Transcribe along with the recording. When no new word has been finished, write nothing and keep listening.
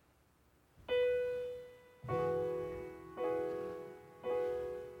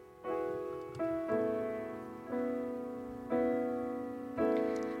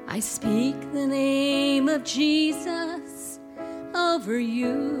I speak the name of Jesus over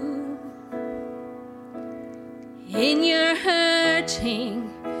you. In your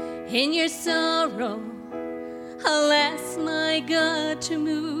hurting, in your sorrow, I'll ask my God to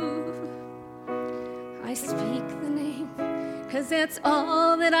move. I speak the name, 'cause that's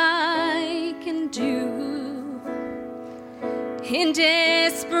all that I can do. In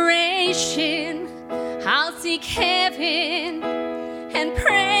desperation, I'll seek heaven and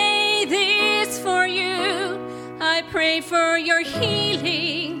pray this for you. I pray for your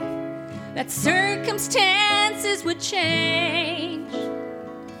healing, that circumstances would change.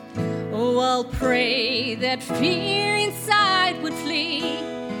 Oh, I'll pray that fear inside would flee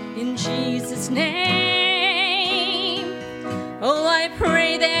in Jesus' name. Oh, I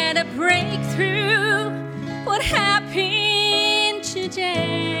pray that a breakthrough would happen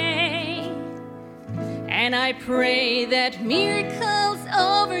today. And I pray that miracles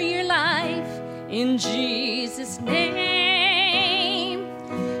over your life in Jesus' name.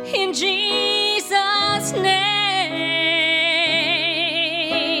 In Jesus' name.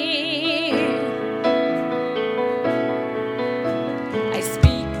 I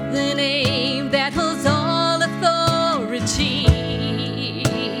speak the name that holds all authority,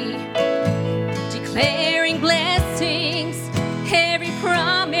 declaring blessings, every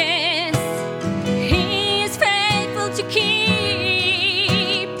promise He is faithful to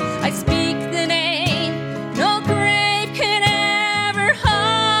keep. I speak the name no grave can ever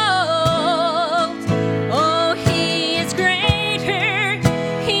hold. Oh, He is greater,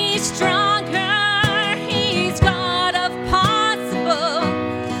 He's stronger, He's God of possible.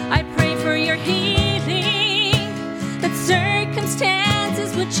 I pray for your healing, that circumstances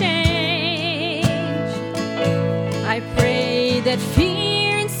would change. I pray that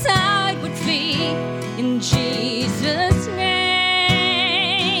fear inside would flee in Jesus'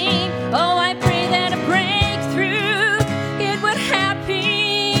 name. Oh, I pray that a breakthrough, it would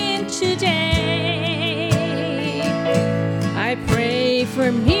happen today. I pray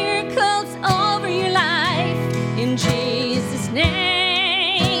for miracles over your life in Jesus'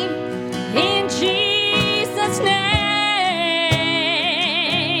 name. In Jesus' name.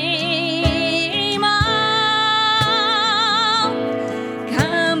 Oh,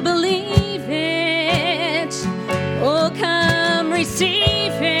 come believe it. Oh, come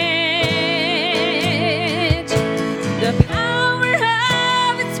receive it. The power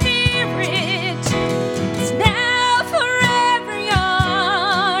of its Spirit is now forever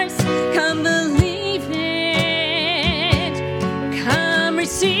yours. Come believe it. Come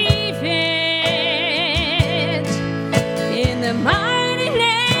receive it. In the mighty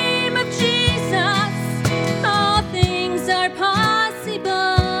name of Jesus, all things are possible.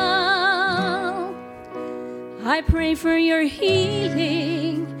 I pray for your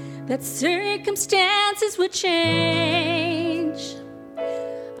healing, that circumstances would change.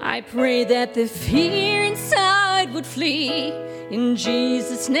 I pray that the fear inside would flee in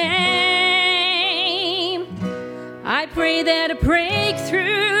Jesus' name. I pray that a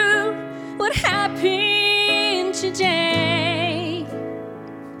breakthrough would happen today.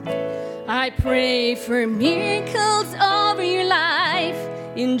 I pray for miracles over your life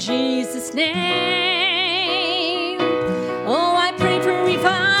in Jesus' name. Oh, I pray for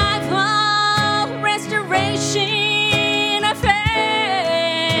revival, restoration of faith.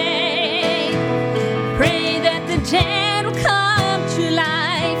 Pray that the dead will come to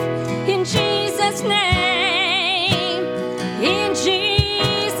life in Jesus' name. In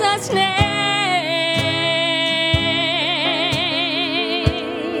Jesus' name.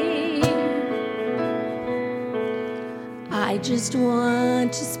 I just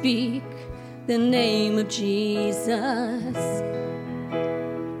want to speak the name of Jesus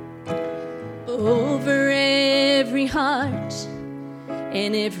over every heart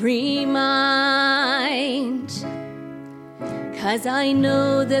and every mind, 'cause I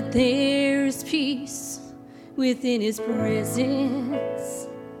know that there's peace within His presence.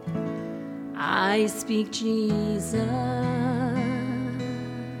 I speak Jesus.